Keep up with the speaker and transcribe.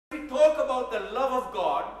about the love of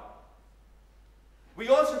God, we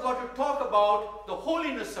also got to talk about the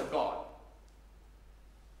holiness of God.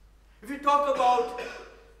 If we talk about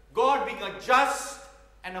God being a just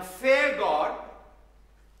and a fair God,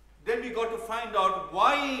 then we got to find out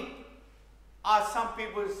why are some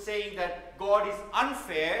people saying that God is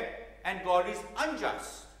unfair and God is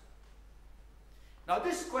unjust. Now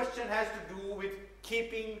this question has to do with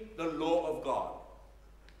keeping the law of God.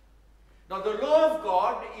 Now the law of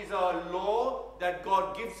God is a law that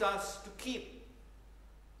God gives us to keep.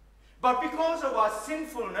 But because of our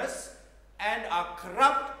sinfulness and our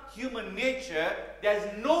corrupt human nature, there's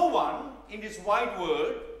no one in this wide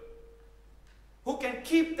world who can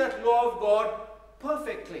keep that law of God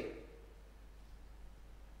perfectly.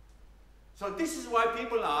 So this is why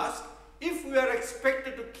people ask, if we are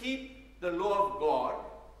expected to keep the law of God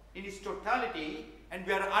in its totality and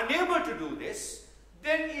we are unable to do this,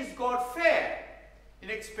 then is God fair in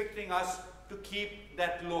expecting us to keep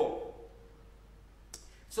that law?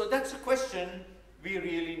 So that's a question we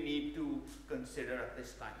really need to consider at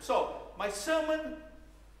this time. So my sermon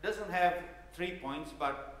doesn't have 3 points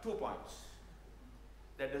but 2 points.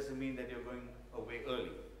 That doesn't mean that you're going away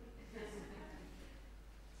early.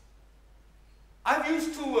 I've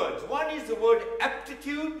used 2 words. One is the word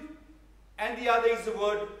aptitude and the other is the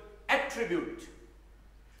word attribute.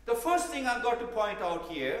 The first thing I've got to point out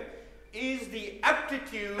here is the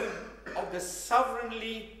aptitude of the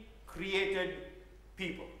sovereignly created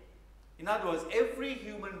people. In other words, every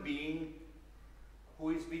human being who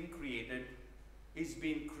is being created is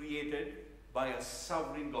being created by a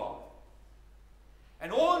sovereign God.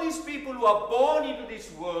 And all these people who are born into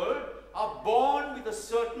this world are born with a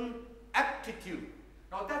certain aptitude.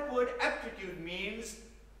 Now that word aptitude means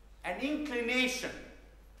an inclination.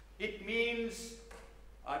 It means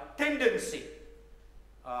a tendency.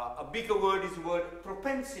 A bigger word is the word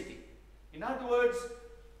propensity. In other words,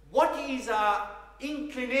 what is our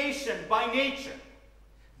inclination by nature?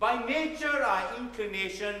 By nature, our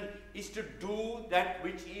inclination is to do that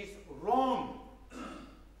which is wrong.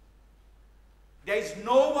 There is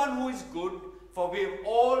no one who is good, for we have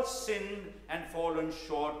all sinned and fallen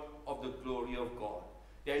short of the glory of God.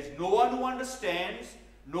 There is no one who understands,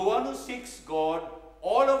 no one who seeks God.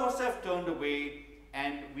 All of us have turned away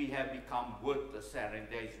and we have become worthless. And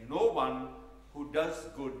there is no one who does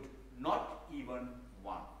good, not even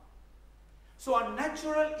one. So our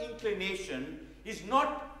natural inclination is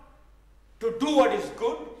not to do what is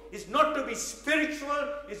good, is not to be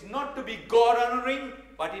spiritual, is not to be God-honoring,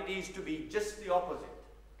 but it is to be just the opposite.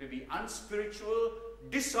 To be unspiritual,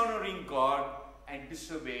 dishonoring God, and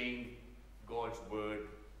disobeying God's word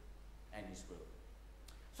and His will.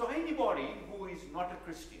 So anybody who is not a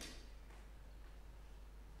Christian,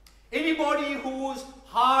 anybody whose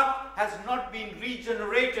heart has not been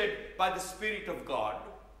regenerated by the Spirit of God,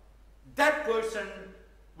 that person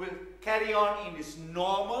will carry on in this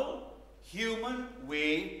normal human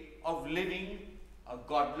way of living a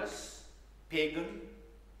godless, pagan,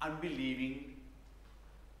 unbelieving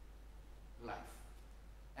life.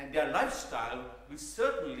 And their lifestyle will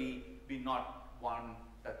certainly be not one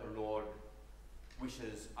that the Lord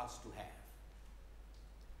wishes us to have.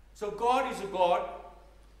 So God is a God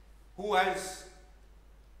who has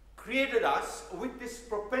created us with this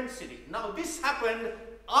propensity. Now this happened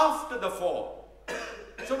after the fall.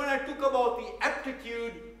 So when I talk about the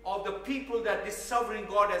aptitude of the people that this sovereign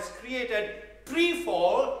God has created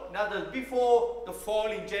pre-fall, in other words, before the fall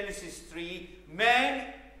in Genesis 3,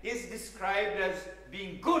 man is described as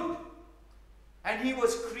being good. And he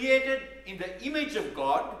was created in the image of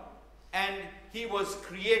God, and he was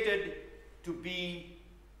created to be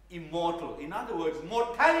immortal. In other words,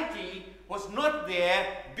 mortality was not there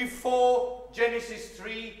before Genesis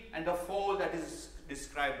 3 and the fall that is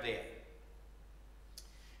described there.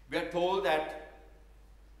 We are told that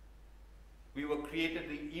we were created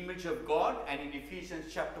in the image of God, and in Ephesians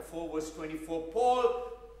chapter 4 verse 24, Paul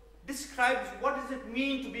describes what does it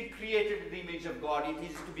mean to be created in the image of God.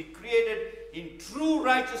 It is to be created in true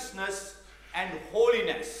righteousness and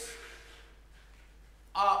holiness.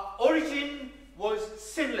 Our origin was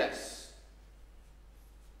sinless.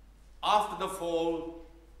 After the fall,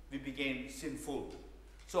 we became sinful.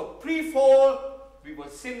 So pre-fall, we were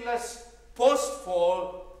sinless.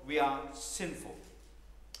 Post-fall, we are sinful.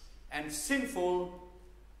 And sinful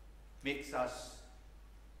makes us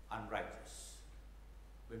unrighteous.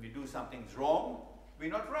 When we do something wrong, we're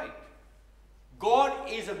not right. God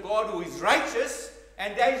is a God who is righteous,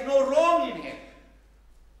 and there is no wrong in Him.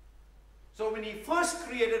 So when He first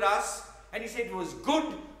created us, and He said it was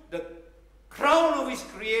good, the crown of His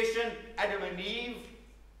creation, Adam and Eve,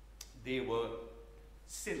 they were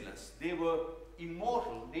sinless. They were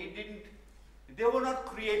immortal. They were not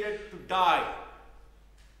created to die.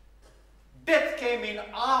 Death came in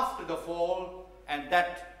after the fall, and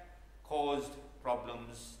that caused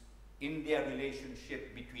problems in their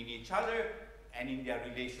relationship between each other and in their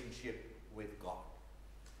relationship with God.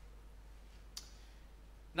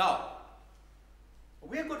 Now,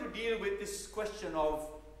 we're going to deal with this question of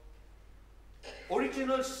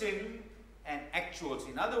original sin and actual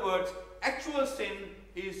sin. In other words, actual sin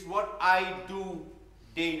is what I do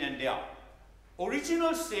day in and day out.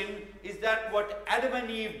 Original sin is that what Adam and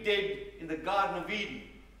Eve did in the Garden of Eden.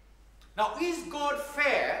 Now, is God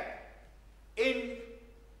fair in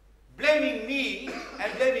blaming me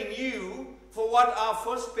and blaming you for what our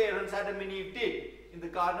first parents, Adam and Eve, did in the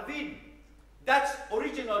Garden of Eden? That's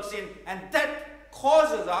original sin, and that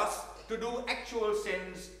causes us to do actual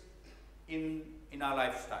sins in our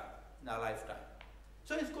lifetime.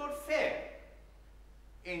 So is God fair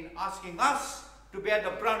in asking us to bear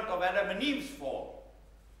the brunt of Adam and Eve's fall?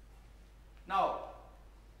 Now,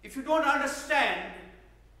 if you don't understand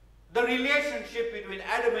the relationship between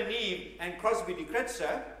Adam and Eve and Ps C de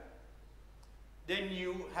Kretser, then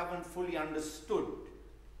you haven't fully understood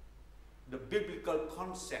the biblical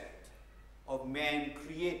concept of man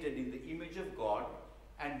created in the image of God,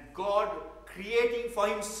 and God creating for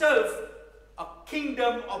himself a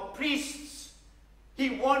kingdom of priests. He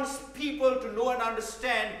wants people to know and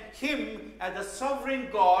understand him as a sovereign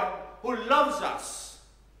God who loves us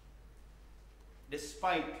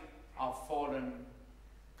despite our fallen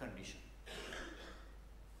condition.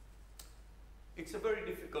 It's a very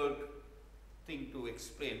difficult thing to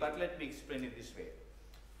explain, but let me explain it this way.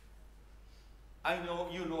 I know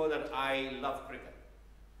you know that I love cricket,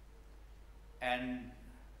 and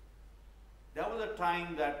there was a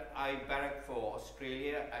time that I barracked for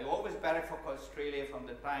Australia. I always barracked for Australia from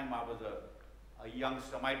the time I was a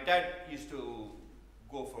youngster. My dad used to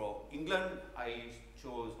go for England. I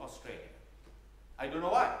chose Australia. I don't know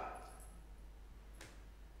why.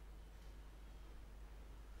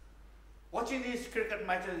 Watching these cricket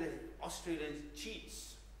matches, Australians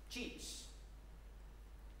cheats.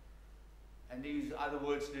 And these other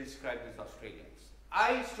words to describe these Australians.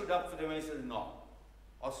 I stood up for them and said, no,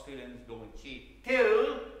 Australians don't cheat.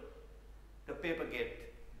 Till the paper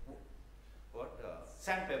get,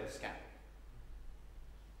 sandpaper scam,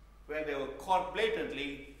 where they were caught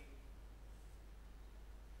blatantly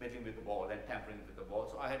meddling with the ball and tampering with the ball.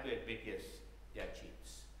 So I had to admit, yes, they are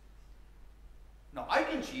cheats. Now, I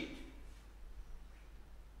didn't cheat.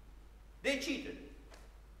 They cheated.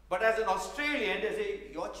 But as an Australian, they say,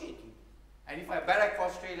 you're cheating. And if I barrack for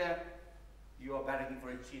Australia, you are barracking for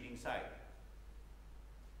a cheating side.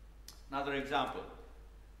 Another example.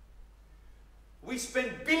 We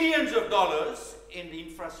spend billions of dollars in the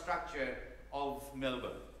infrastructure of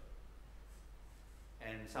Melbourne.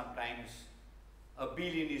 And sometimes $1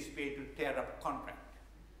 billion is paid to tear up a contract.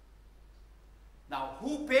 Now,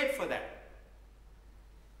 who paid for that?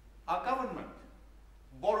 Our government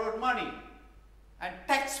borrowed money, and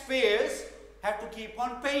taxpayers have to keep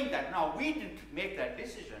on paying that. Now, we didn't make that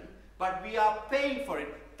decision, but we are paying for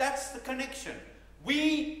it. That's the connection.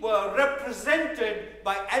 We were represented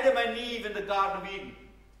by Adam and Eve in the Garden of Eden.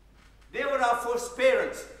 They were our first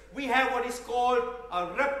parents. We have what is called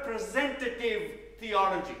a representative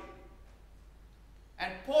theology.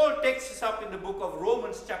 And Paul takes this up in the book of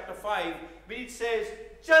Romans chapter 5, where it says,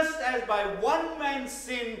 just as by one man's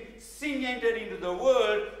sin entered into the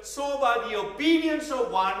world, so by the obedience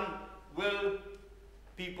of one will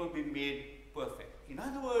people be made perfect. In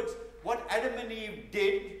other words, what Adam and Eve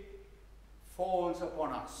did falls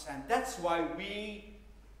upon us. And that's why we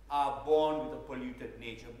are born with a polluted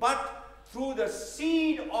nature. But through the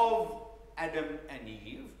seed of Adam and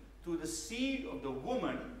Eve, through the seed of the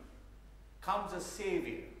woman, comes a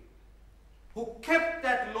Savior who kept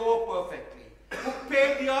that law perfectly, who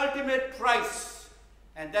paid the ultimate price.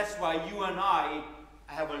 And that's why you and I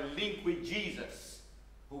have a link with Jesus,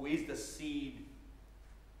 who is the seed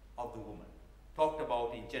of the woman, talked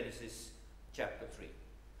about in Genesis chapter 3.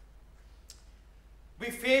 We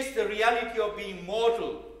face the reality of being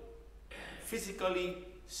mortal, physically,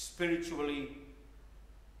 spiritually,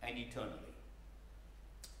 and eternally.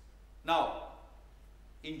 Now,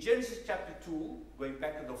 in Genesis chapter 2, going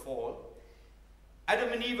back to the fall,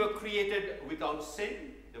 Adam and Eve were created without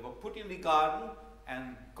sin. They were put in the garden,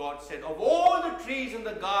 and God said, of all the trees in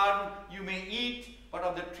the garden you may eat, but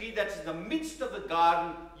of the tree that's in the midst of the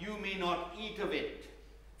garden you may not eat of it.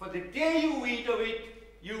 For the day you eat of it,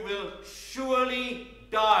 you will surely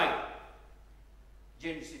die.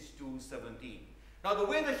 Genesis 2:17. Now the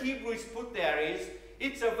way the Hebrew is put there is,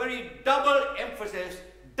 It's a very double emphasis.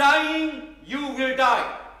 Dying, you will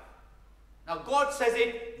die. Now God says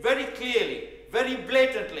it very clearly, very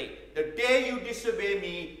blatantly. The day you disobey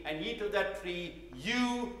me and eat of that tree,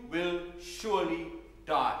 you will surely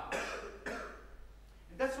die.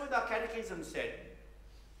 And that's what our catechism said.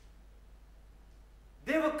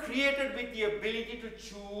 They were created with the ability to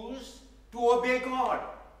choose to obey God.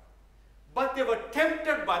 But they were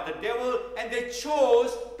tempted by the devil and they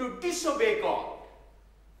chose to disobey God.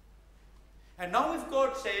 And now if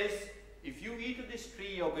God says, if you eat of this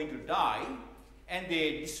tree, you're going to die, and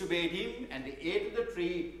they disobeyed him and they ate of the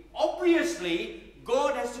tree, obviously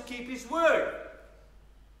God has to keep his word.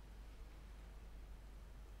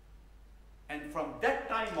 And from that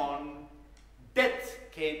time on, death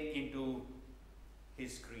came into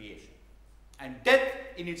his creation. And death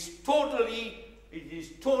in its total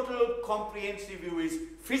comprehensive view is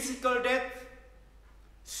physical death,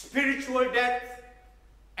 spiritual death,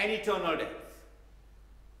 and eternal death.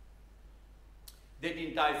 They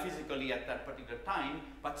didn't die physically at that particular time,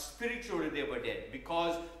 but spiritually they were dead,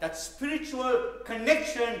 because that spiritual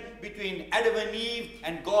connection between Adam and Eve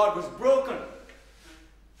and God was broken.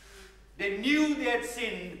 They knew they had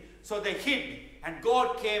sinned, so they hid, and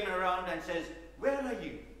God came around and says, "Where are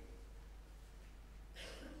you?"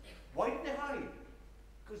 Why did they hide?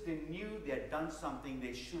 Because they knew they had done something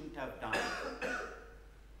they shouldn't have done.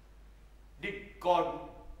 Did God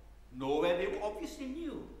know where they were? Obviously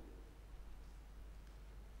knew.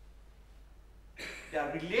 Their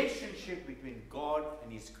relationship between God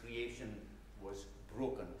and his creation was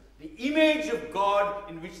broken. The image of God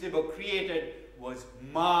in which they were created was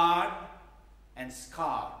marred and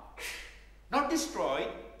scarred. Not destroyed,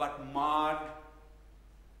 but marred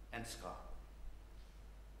and scarred.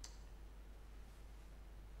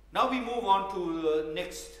 Now we move on to the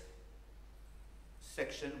next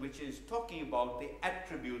section, which is talking about the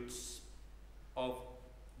attributes of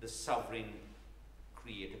the sovereign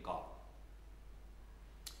creator God.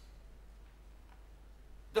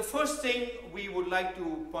 The first thing we would like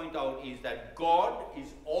to point out is that God is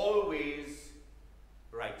always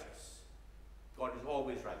righteous. God is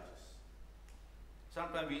always righteous.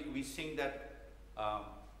 Sometimes we sing that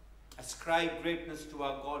ascribe greatness to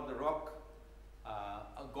our God, the rock,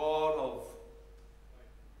 a God of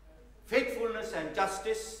faithfulness and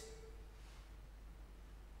justice.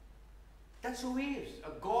 That's who he is,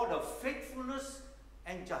 a God of faithfulness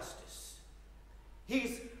and justice. He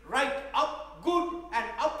is right up, good and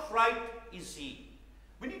upright is he.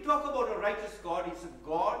 When you talk about a righteous God, he's a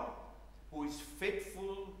God who is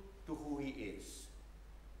faithful to who he is.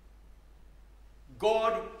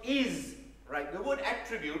 God is right. The word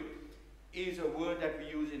attribute is a word that we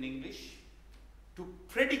use in English to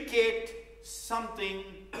predicate something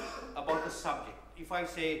about the subject. If I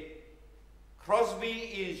say Crosby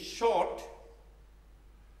is short,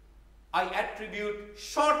 I attribute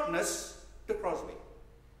shortness to Crosby.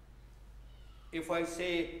 If I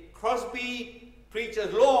say Crosby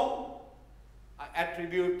preaches long, I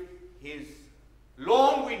attribute his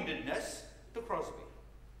long-windedness to Crosby.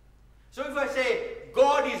 So if I say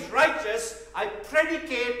God is righteous, I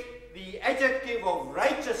predicate the adjective of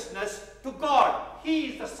righteousness to God. He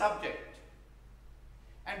is the subject.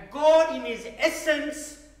 And God in his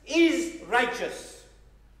essence is righteous.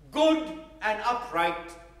 Good and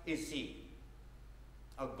upright is he.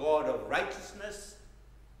 A God of righteousness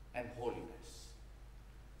and holiness.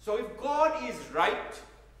 So if God is right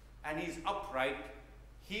and is upright,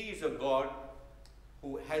 he is a God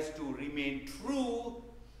who has to remain true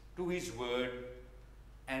to his word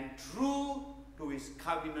and true to his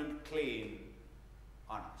covenant claim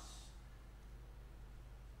on us.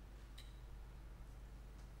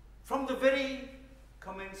 From the very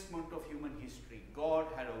commencement of human history, God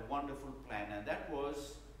had a wonderful plan, and that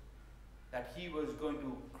was that he was going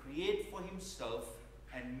to create for himself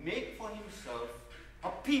and make for himself a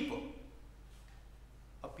people.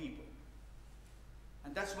 A people.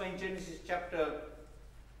 And that's why in Genesis chapter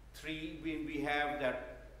 3, when we have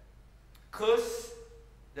that curse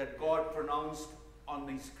that God pronounced on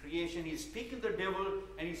his creation, he's speaking to the devil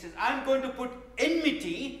and he says, I'm going to put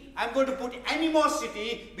enmity, I'm going to put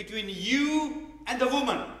animosity between you and the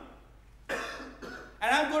woman.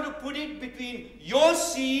 And I'm going to put it between your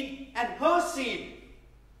seed and her seed.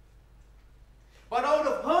 But out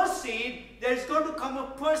of her seed, there is going to come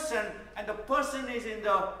a person, and the person is in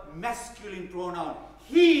the masculine pronoun.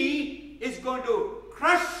 He is going to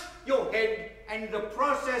crush your head, and in the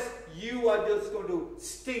process, you are just going to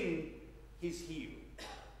sting his heel.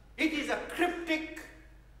 It is a cryptic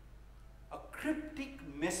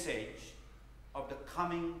message of the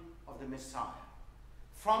coming of the Messiah.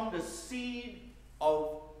 From the seed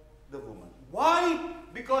of the woman. Why?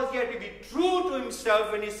 Because he had to be true to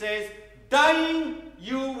himself when he says, dying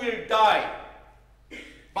you will die,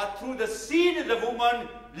 but through the seed of the woman,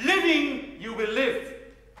 living you will live.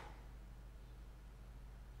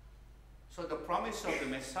 So the promise of the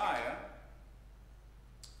Messiah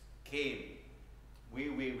came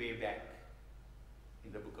way back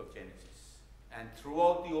in the book of Genesis. And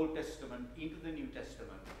throughout the Old Testament into the New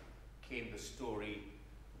Testament came the story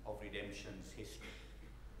of redemption's history.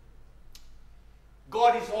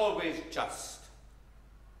 God is always just.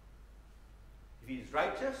 If he is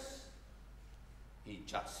righteous, he is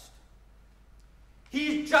just.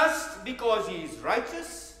 He is just because he is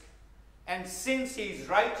righteous, and since he is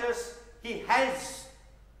righteous, he has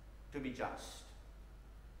to be just.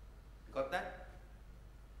 You got that?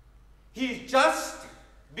 He is just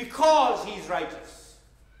because he is righteous.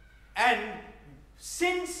 And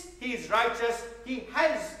since he is righteous, he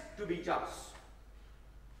has to be just.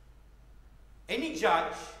 Any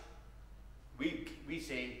judge, we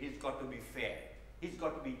say he's got to be fair. He's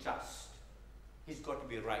got to be just. He's got to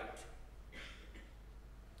be right.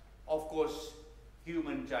 Of course,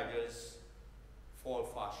 human judges fall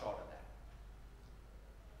far short of that.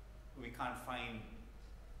 We can't find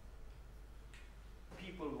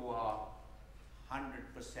people who are 100%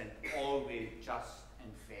 always just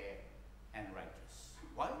and fair and righteous.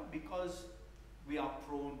 Why? Because we are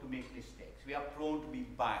prone to make mistakes. We are prone to be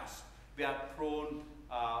biased. We are prone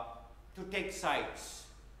to take sides.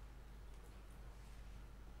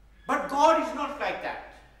 But God is not like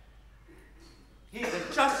that. He is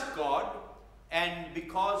a just God, and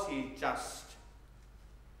because he is just,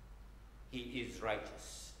 he is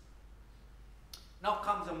righteous. Now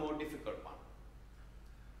comes a more difficult one.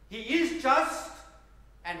 He is just,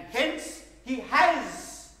 and hence he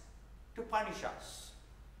has to punish us.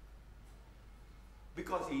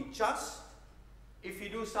 Because he is just, if you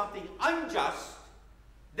do something unjust,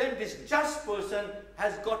 then this just person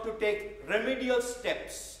has got to take remedial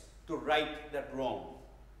steps to right that wrong.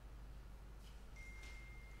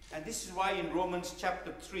 And this is why in Romans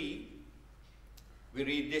chapter 3, we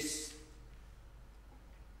read this.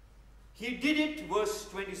 He did it, verse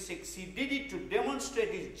 26, he did it to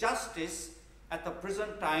demonstrate his justice at the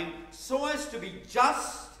present time, so as to be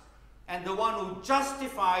just and the one who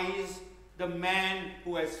justifies the man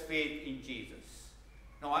who has faith in Jesus.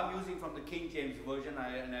 Now I'm using from the King James Version,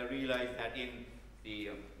 and I realize that in the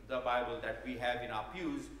Bible that we have in our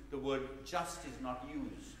pews, the word just is not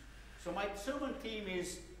used. So my sermon theme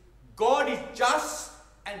is, God is just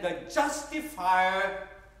and the justifier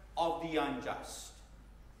of the unjust.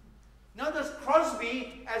 Now thus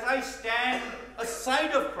Crosby, as I stand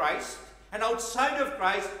aside of Christ and outside of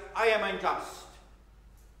Christ, I am unjust.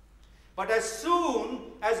 But as soon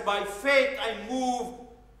as by faith I move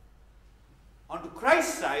onto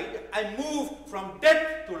Christ's side, I move from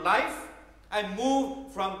death to life. I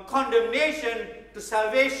move from condemnation to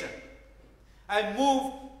salvation. I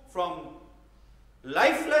move from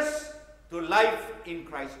lifeless to life in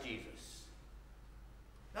Christ Jesus.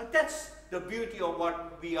 Now that's the beauty of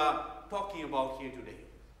what we are talking about here today.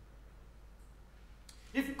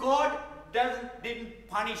 If God didn't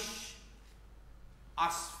punish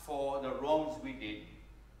us for the wrongs we did,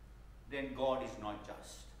 then God is not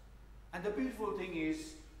just. And the beautiful thing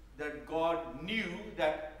is that God knew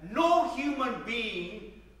that no human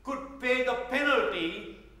being could pay the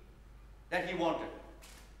penalty that he wanted.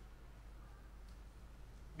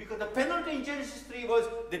 Because the penalty in Genesis 3 was,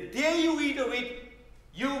 the day you eat of it,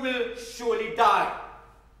 you will surely die.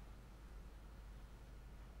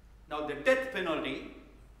 Now the death penalty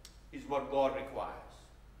is what God requires.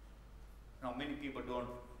 Now many people don't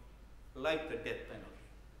like the death penalty.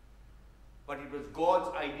 But it was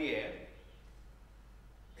God's idea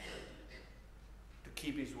to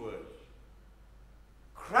keep his word.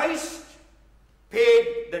 Christ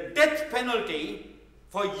paid the death penalty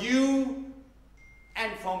for you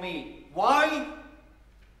and for me. Why?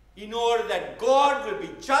 In order that God will be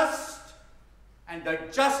just and the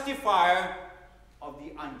justifier of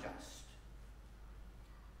the unjust.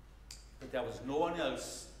 But there was no one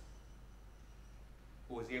else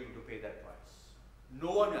who was able to pay that price.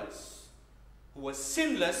 No one else who was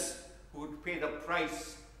sinless who would pay the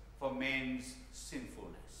price for man's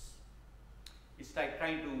sinfulness. It's like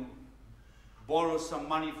trying to borrow some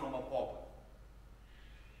money from a pauper.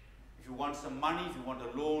 If you want some money, if you want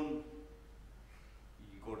a loan,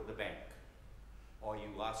 you go to the bank. Or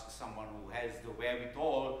you ask someone who has the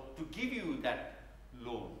wherewithal to give you that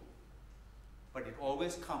loan. But it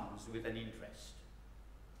always comes with an interest.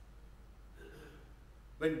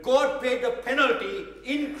 When God paid the penalty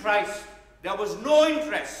in Christ, there was no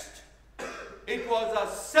interest. It was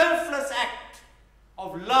a selfless act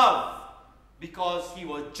of love because he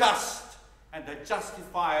was just and the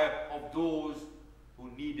justifier of those who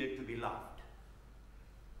needed to be loved.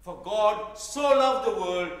 For God so loved the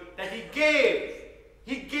world that he gave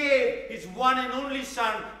his one and only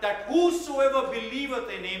Son, that whosoever believeth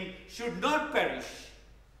in him should not perish,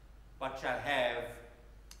 but shall have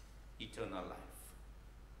eternal life.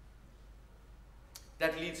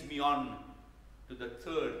 That leads me on to the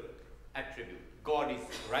third attribute. God is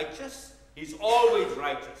righteous. He's always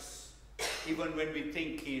righteous, even when we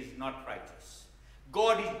think he is not righteous.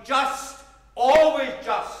 God is just, always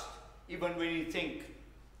just, even when you think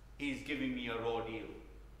he is giving me a raw deal.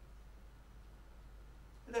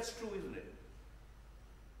 That's true, isn't it?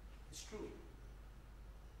 It's true.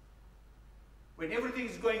 When everything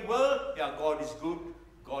is going well, yeah, God is good.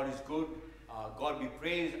 God is good. God be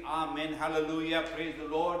praised. Amen. Hallelujah. Praise the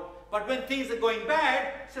Lord. But when things are going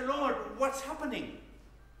bad, say, Lord, what's happening?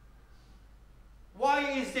 Why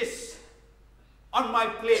is this on my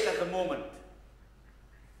plate at the moment?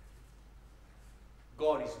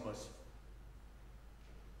 God is merciful.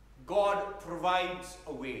 God provides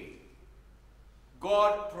a way.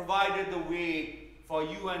 God provided the way for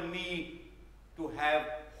you and me to have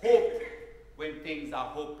hope when things are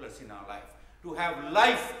hopeless in our life. To have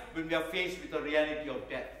life when we are faced with the reality of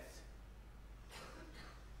death.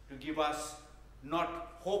 To give us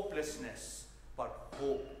not hopelessness, but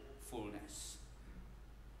hopefulness.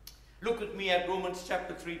 Look at me at Romans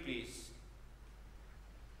chapter 3, please.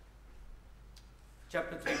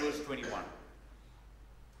 Chapter 3, verse 21.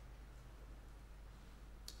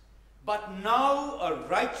 But now a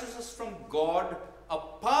righteousness from God,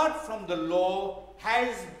 apart from the law,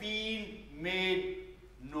 has been made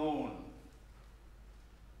known.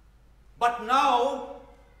 But now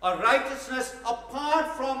a righteousness apart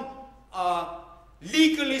from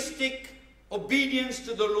legalistic obedience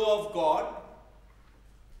to the law of God,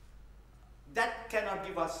 that cannot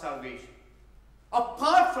give us salvation.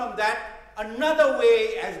 Apart from that, another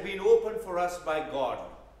way has been opened for us by God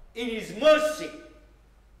in his mercy.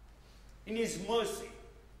 In his mercy.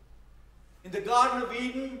 In the Garden of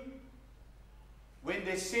Eden, when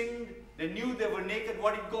they sinned, they knew they were naked.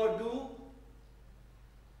 What did God do?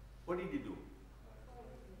 What did he do?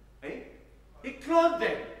 Eh? He clothed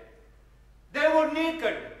them. They were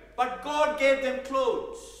naked, but God gave them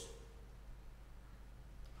clothes.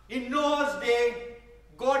 In Noah's day,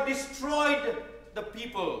 God destroyed the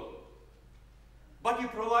people, but he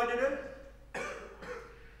provided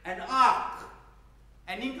an ark.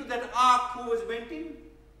 And into that ark, who went in?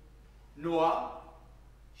 Noah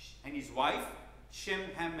and his wife, Shem,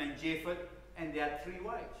 Ham, and Japheth, and their 3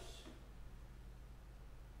 wives.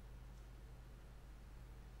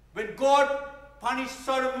 When God punished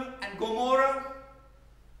Sodom and Gomorrah,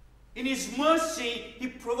 in his mercy, he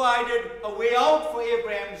provided a way out for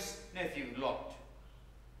Abraham's nephew, Lot.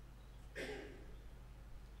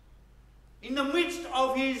 In the midst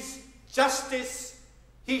of his justice,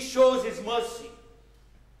 he shows his mercy.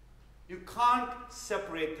 You can't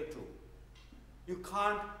separate the two. You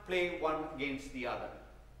can't play one against the other.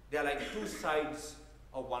 They're like two sides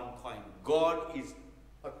of one coin. God is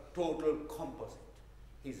a total composite.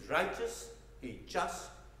 He's righteous, he's just,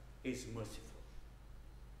 he's merciful.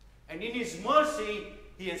 And in his mercy,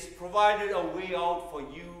 he has provided a way out for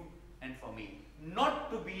you and for me.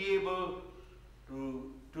 Not to be able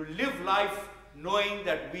to live life knowing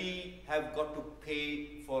that we have got to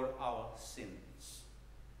pay for our sins.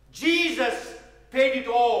 Jesus paid it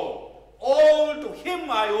all. All to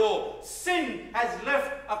him I owe. Sin has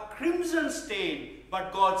left a crimson stain,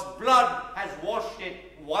 but God's blood has washed it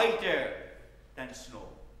whiter than snow.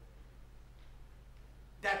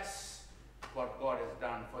 That's what God has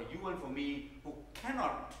done for you and for me, who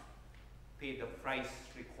cannot pay the price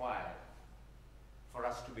required for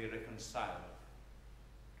us to be reconciled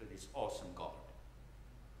to this awesome God.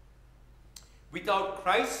 Without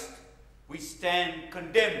Christ, we stand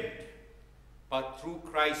condemned, but through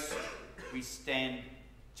Christ, we stand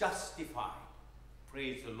justified.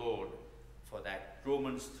 Praise the Lord for that.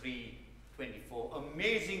 Romans 3:24.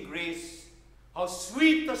 Amazing grace, how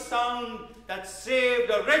sweet the sound that saved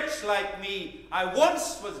a wretch like me. I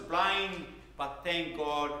once was blind, but thank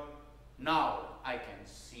God, now I can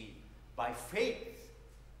see. By faith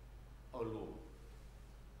alone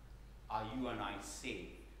are you and I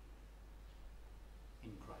saved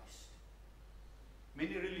in Christ.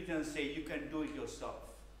 Many religions say you can do it yourself.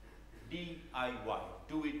 DIY,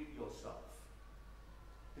 do it yourself.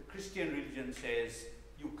 The Christian religion says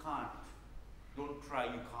you can't. Don't try,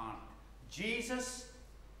 you can't. Jesus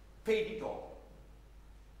paid it all.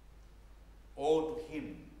 All to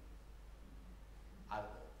him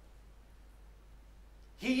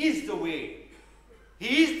He is the way.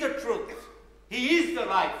 He is the truth. He is the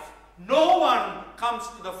life. No one comes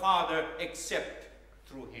to the Father except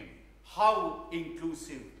through him. How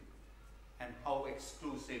inclusive and how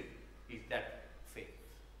exclusive is that faith?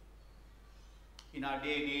 In our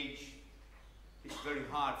day and age, it's very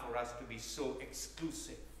hard for us to be so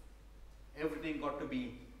exclusive. Everything got to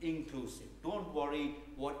be inclusive. Don't worry,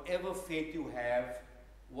 whatever faith you have,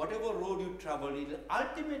 whatever road you travel, it will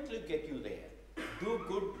ultimately get you there. Do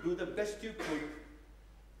good, do the best you could,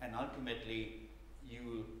 and ultimately you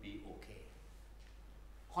will be okay.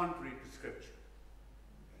 Contrary to Scripture.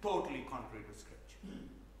 Totally contrary to Scripture.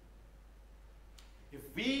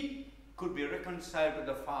 If we could be reconciled to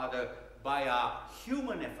the Father by our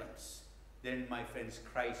human efforts, then, my friends,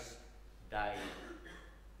 Christ died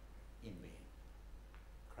in vain.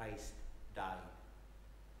 Christ died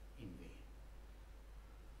in vain.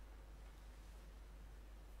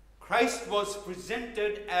 Christ was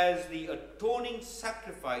presented as the atoning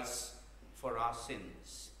sacrifice for our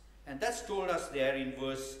sins. And that's told us there in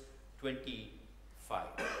verse 25.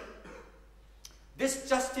 This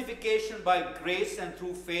justification by grace and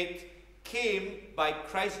through faith came by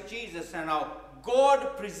Christ Jesus, and now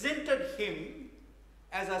God presented him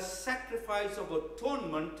as a sacrifice of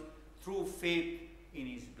atonement through faith in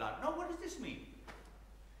his blood. Now, what does this mean?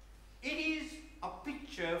 It is a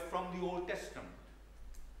picture from the Old Testament.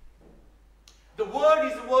 The word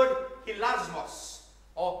is the word hilasmos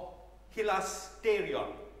or hilasterion.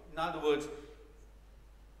 In other words,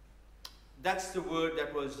 that's the word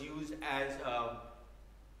that was used as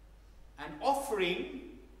an offering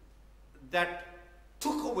that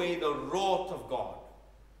took away the wrath of God.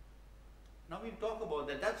 Now we'll talk about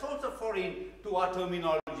that. That's also foreign to our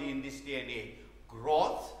terminology in this day and age.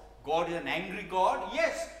 Wrath, God is an angry God.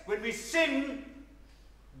 Yes, when we sin,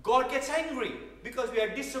 God gets angry because we are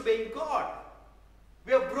disobeying God.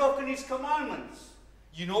 We have broken his commandments.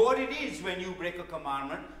 You know what it is when you break a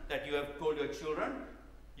commandment that you have told your children?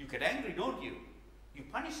 You get angry, don't you? You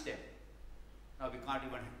punish them. Now we can't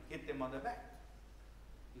even hit them on the back.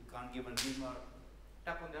 You can't even give them a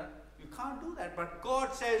tap on the... You can't do that. But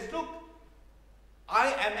God says, look, I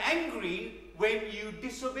am angry when you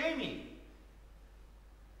disobey me.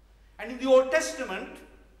 And in the Old Testament,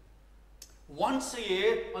 once a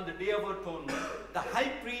year on the Day of Atonement, the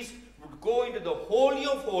high priest would go into the Holy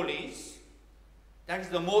of Holies. That is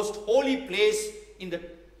the most holy place in the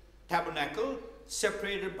tabernacle,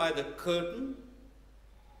 separated by the curtain.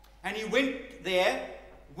 And he went there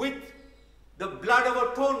with the blood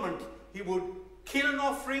of atonement. He would kill an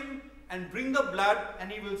offering and bring the blood,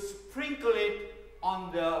 and he will sprinkle it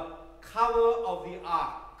on the cover of the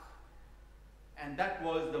ark. And that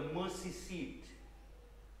was the mercy seat.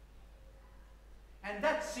 And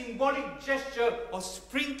that symbolic gesture of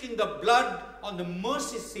sprinkling the blood on the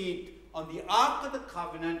mercy seat on the Ark of the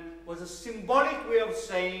Covenant was a symbolic way of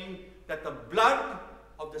saying that the blood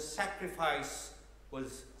of the sacrifice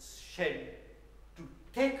was shed to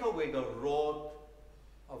take away the wrath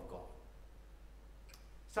of God.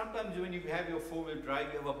 Sometimes when you have your four-wheel drive,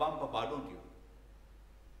 you have a bumper bar, don't you?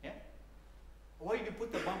 Yeah? Why do you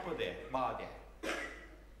put the bumper there, bar there?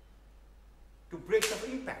 To break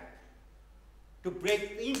the impact. To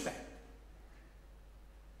break the impact.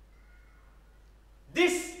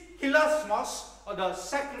 This hilasmos, or the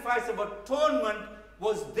sacrifice of atonement,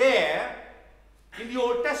 was there in the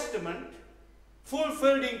Old Testament,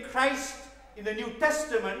 fulfilled in Christ in the New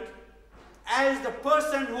Testament, as the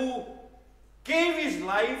person who gave his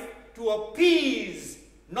life to appease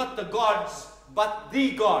not the gods, but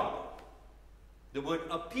the God. The word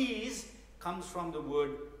appease comes from the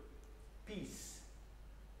word peace.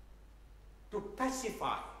 To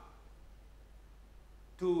pacify,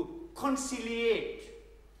 to conciliate.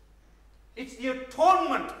 It's the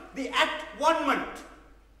atonement, the at-one-ment.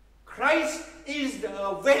 Christ is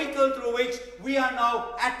the vehicle through which we are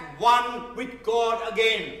now at one with God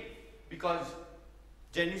again. Because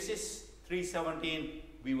Genesis 3:17,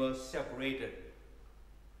 we were separated.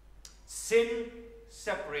 Sin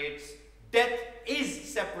separates. Death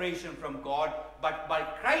is separation from God. But by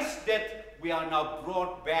Christ's death, we are now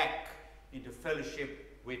brought back into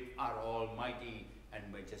fellowship with our almighty and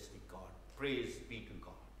majestic God. Praise be to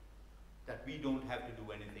God. That we don't have to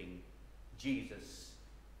do anything. Jesus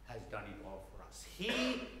has done it all for us. He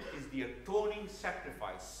is the atoning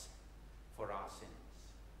sacrifice for our sins.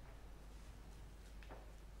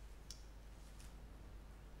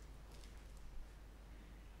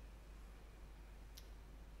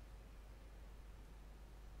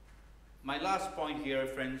 My last point here,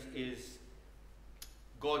 friends, is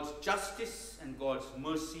God's justice and God's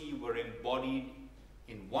mercy were embodied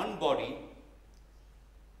in one body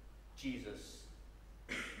Jesus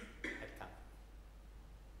had come.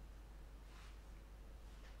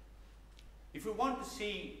 If you want to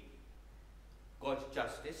see God's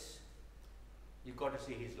justice, you've got to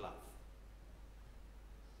see his love.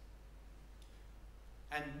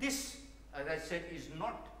 And this, as I said, is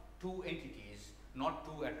not two entities, not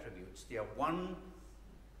two attributes. They are one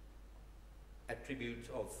attribute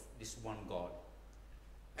of this one God.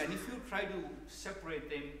 And if you try to separate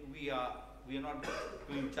them, we are not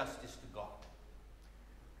doing justice to God.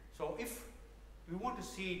 So if we want to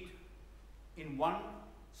see it in one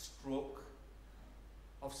stroke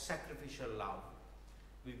of sacrificial love,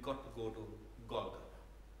 we've got to go to Golgotha.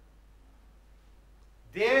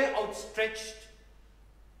 There, outstretched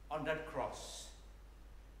on that cross,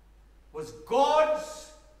 was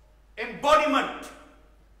God's embodiment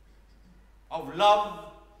of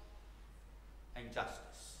love and justice.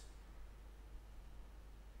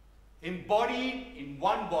 Embodied in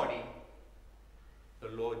one body, the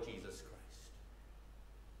Lord Jesus Christ.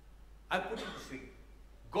 I put it this way: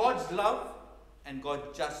 God's love and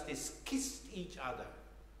God's justice kissed each other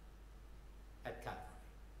at Calvary.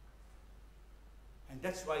 And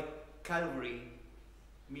that's why Calvary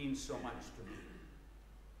means so much to me.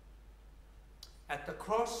 At the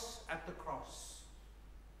cross,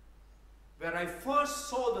 where I first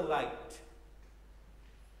saw the light,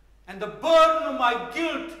 and the burden of my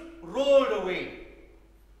guilt rolled away.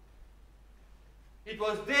 It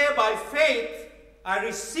was there by faith I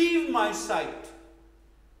received my sight,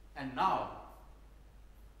 and now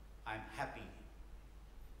I'm happy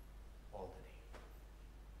all the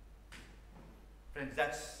day. Friends,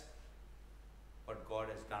 that's what God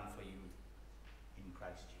has done for you in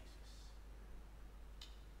Christ Jesus.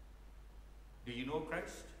 Do you know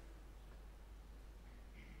Christ?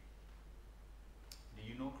 Do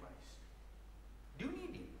you know Christ? Do you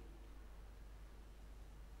need him?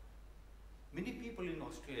 Many people in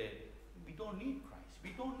Australia, we don't need Christ. We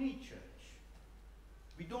don't need church.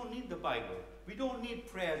 We don't need the Bible. We don't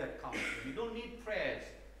need prayers at council. We don't need prayers.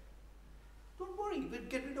 Don't worry, we'll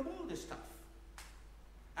get rid of all this stuff.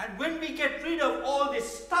 And when we get rid of all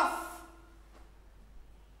this stuff,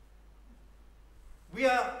 we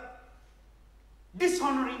are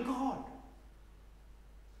dishonoring God.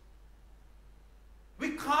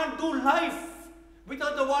 We can't do life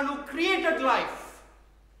without the one who created life.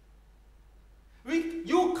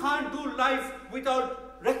 You can't do life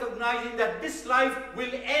without recognizing that this life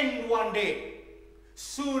will end one day,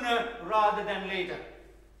 sooner rather than later.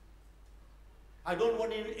 I don't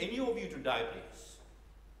want any of you to die, please.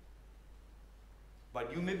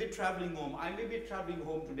 But you may be traveling home. I may be traveling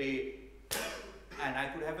home today, and I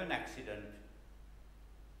could have an accident.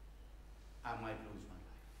 I might lose my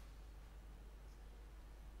life.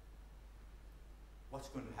 What's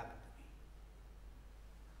going to happen to me?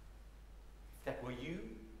 If that were you,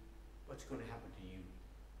 what's going to happen to you?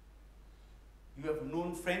 You have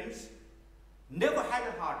known friends, never had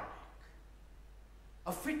a heart attack.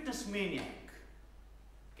 A fitness maniac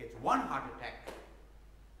gets one heart attack,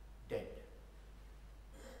 dead.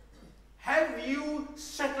 Have you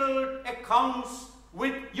settled accounts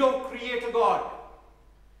with your Creator God?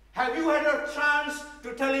 Have you had a chance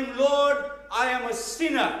to tell him, Lord, I am a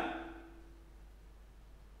sinner,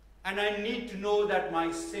 and I need to know that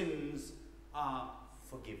my sins are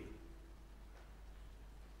forgiven?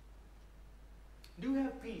 Do you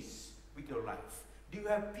have peace with your life? Do you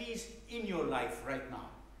have peace in your life right now?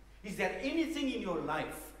 Is there anything in your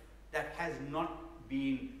life that has not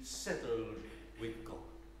been settled with God?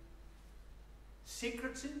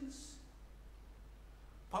 Secret sins?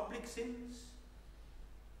 Public sins?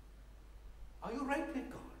 Are you right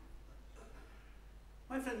with God?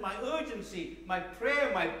 My friend, my urgency, my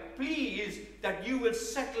prayer, my plea is that you will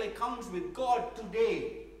settle accounts with God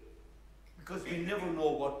today, because we never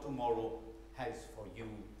know what tomorrow has for you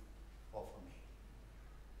or for me.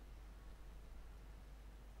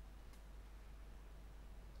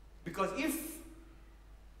 Because if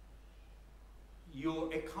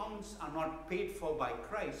your accounts are not paid for by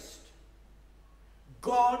Christ,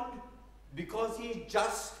 God, because he is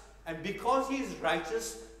just and because he is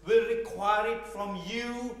righteous, will require it from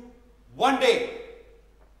you one day.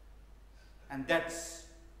 And that's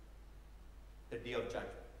the day of judgment.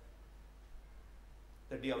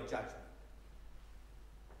 The day of judgment.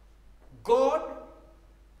 God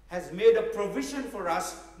has made a provision for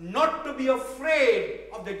us not to be afraid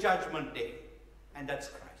of the judgment day, and that's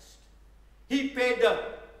Christ. He paid the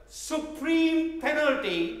supreme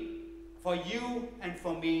penalty for you and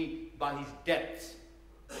for me by his death,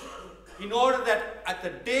 in order that at the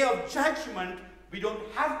day of judgment we don't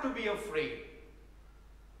have to be afraid,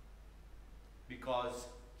 because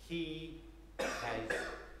He has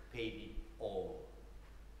paid it all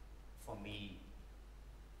for me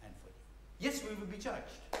and for you. Yes, we will be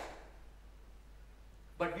judged,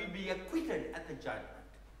 but we'll be acquitted at the judgment.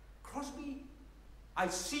 Crosby, I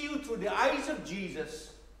see you through the eyes of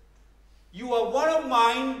Jesus. You are one of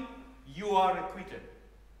mine. You are acquitted.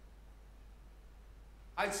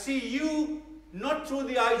 I see you not through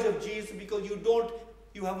the eyes of Jesus because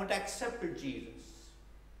you haven't accepted Jesus.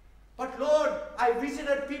 But Lord, I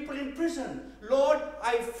visited people in prison. Lord,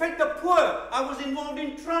 I fed the poor. I was involved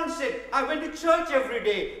in transit. I went to church every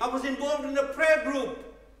day. I was involved in a prayer group.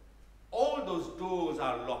 All those doors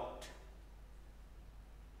are locked.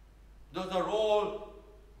 Those are all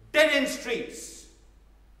dead-end streets.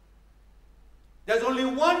 There's only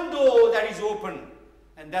one door that is open,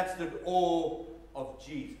 and that's the door of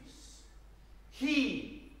Jesus.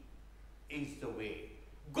 He is the way.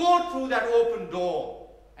 Go through that open door,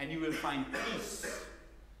 and you will find peace.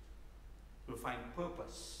 You will find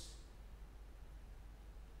purpose.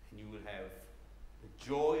 And you will have the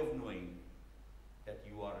joy of knowing that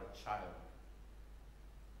you are a child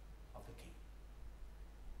of the King.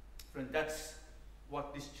 Friend, that's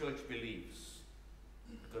what this church believes,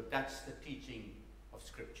 because that's the teaching of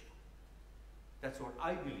Scripture. That's what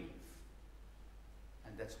I believe.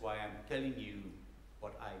 And that's why I'm telling you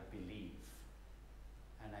what I believe.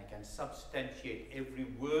 And I can substantiate every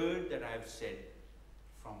word that I've said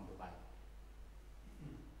from the Bible.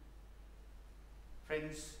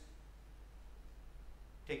 Friends,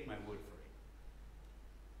 take my word for it.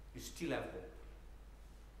 You still have hope.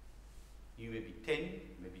 You may be 10,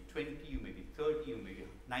 you may be 20, you may be 30, you may be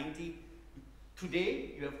 90.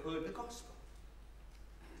 Today you have heard the gospel.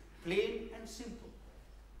 Plain and simple.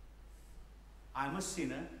 I'm a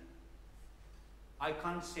sinner. I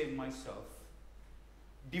can't save myself.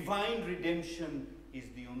 Divine redemption is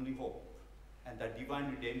the only hope. And that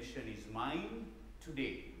divine redemption is mine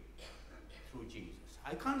today through Jesus.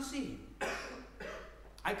 I can't see him.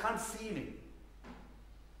 I can't feel him.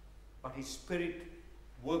 But his Spirit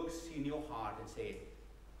works in your heart and say,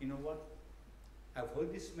 you know what? I've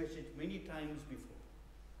heard this message many times before.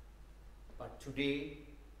 But today,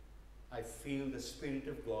 I feel the Spirit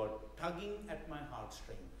of God tugging at my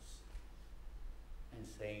heartstrings and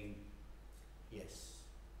saying, yes,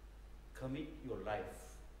 commit your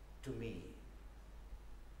life to me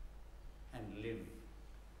and live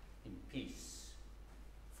in peace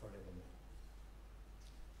forevermore.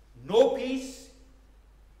 No peace,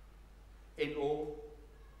 N-O,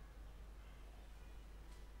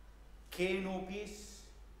 K-No peace,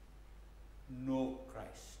 no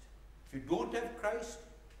Christ. If you don't have Christ,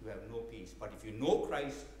 you have no peace. But if you know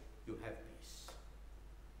Christ, you have peace.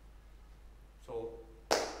 So,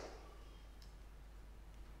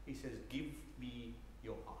 he says, give me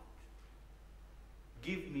your heart.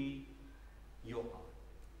 Give me your heart.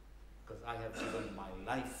 Because I have given my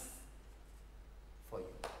life for you.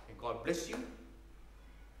 May God bless you.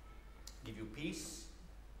 Give you peace.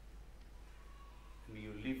 And may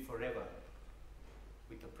you live forever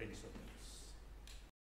with the Prince of Peace.